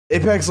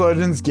Apex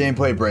Legends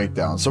gameplay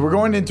breakdown. So we're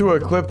going into a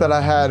clip that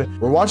I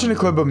had. We're watching a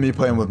clip of me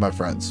playing with my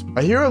friends.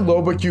 I hear a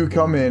Loba Q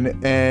come in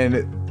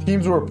and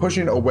teams were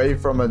pushing away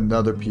from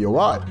another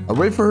POI. I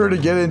wait for her to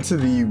get into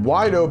the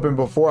wide open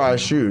before I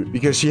shoot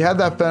because she had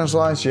that fence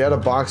line, she had a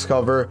box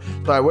cover.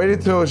 So I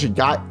waited till she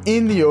got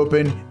in the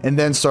open and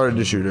then started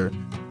to shoot her.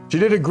 She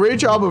did a great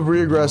job of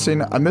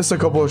reaggressing. I missed a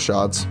couple of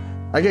shots.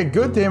 I get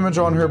good damage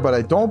on her, but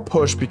I don't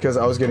push because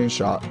I was getting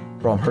shot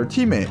from her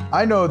teammate.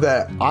 I know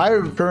that I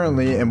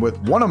currently am with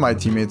one of my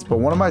teammates, but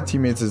one of my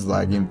teammates is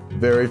lagging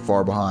very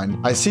far behind.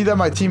 I see that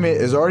my teammate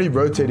is already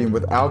rotating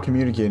without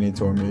communicating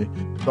to me.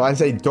 So I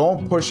say,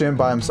 don't push him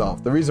by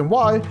himself. The reason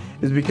why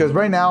is because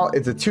right now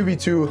it's a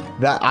 2v2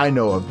 that I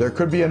know of. There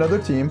could be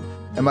another team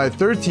and my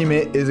third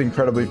teammate is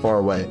incredibly far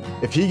away.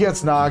 If he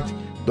gets knocked,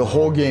 the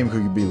whole game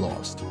could be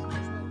lost.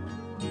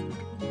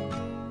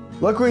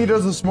 Luckily, he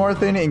does the smart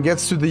thing and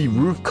gets to the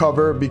roof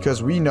cover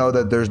because we know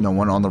that there's no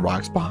one on the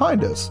rocks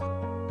behind us.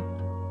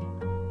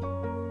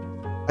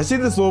 I see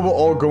this Loba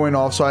ult going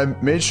off, so I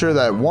made sure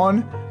that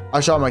 1, I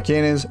shot my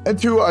cannons, and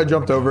 2, I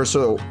jumped over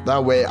so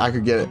that way I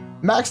could get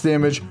max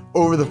damage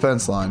over the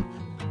fence line.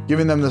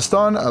 Giving them the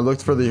stun, I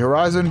looked for the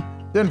horizon,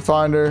 didn't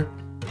find her.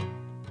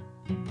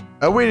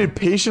 I waited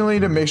patiently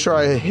to make sure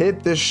I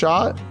hit this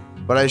shot,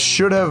 but I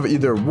should have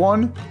either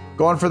 1,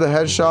 gone for the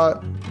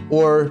headshot,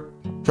 or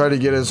tried to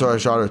get it so I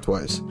shot her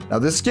twice. Now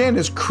this scan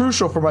is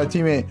crucial for my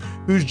teammate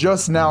who's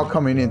just now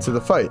coming into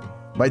the fight.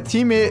 My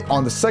teammate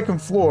on the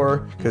second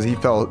floor, because he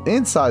fell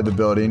inside the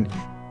building,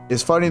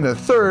 is fighting the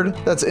third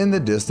that's in the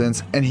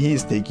distance and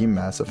he's taking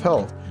massive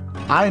health.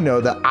 I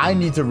know that I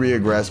need to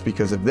reaggress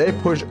because if they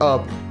push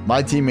up,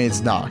 my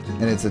teammate's knocked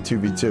and it's a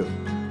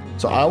 2v2.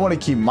 So I want to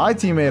keep my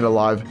teammate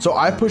alive. So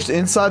I pushed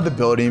inside the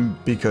building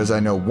because I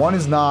know one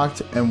is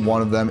knocked and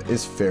one of them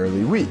is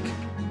fairly weak.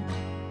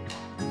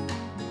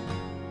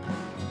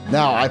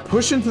 Now I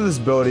push into this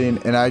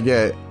building and I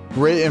get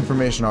great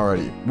information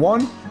already.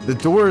 1, the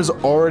door is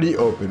already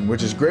open,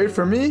 which is great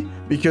for me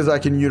because I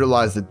can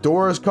utilize the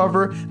door as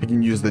cover. I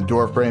can use the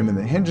door frame and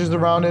the hinges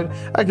around it.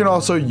 I can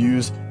also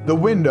use the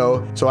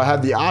window. So I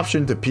have the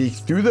option to peek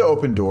through the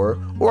open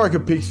door or I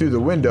could peek through the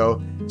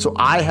window. So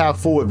I have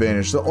full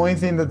advantage. The only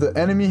thing that the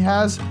enemy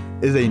has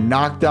is a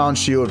knockdown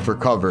shield for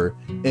cover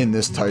in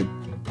this tight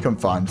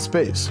confined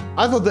space.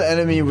 I thought the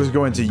enemy was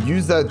going to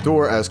use that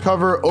door as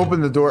cover, open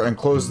the door and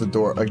close the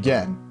door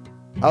again.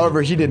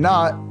 However, he did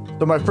not,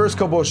 so my first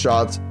couple of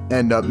shots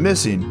end up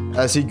missing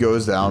as he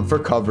goes down for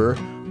cover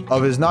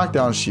of his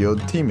knockdown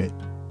shield teammate.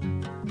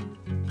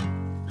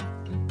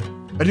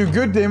 I do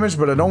good damage,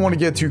 but I don't want to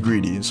get too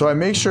greedy, so I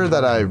make sure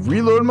that I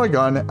reload my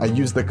gun, I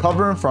use the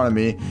cover in front of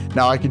me.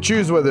 Now I can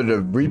choose whether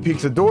to re-peek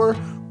the door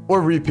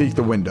or re-peek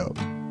the window.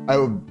 I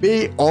would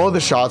bait all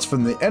the shots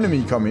from the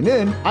enemy coming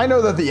in. I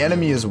know that the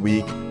enemy is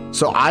weak,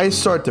 so I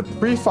start to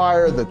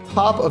pre-fire the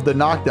top of the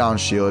knockdown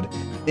shield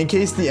in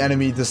case the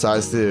enemy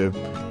decides to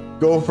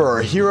go for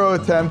a hero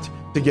attempt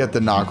to get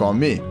the knock on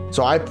me.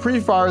 So I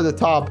pre-fire the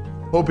top,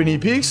 hoping he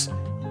peeks,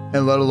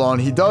 and let alone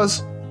he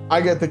does.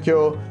 I get the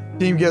kill,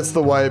 team gets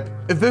the wipe.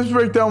 If this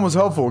breakdown was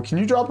helpful, can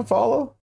you drop a follow?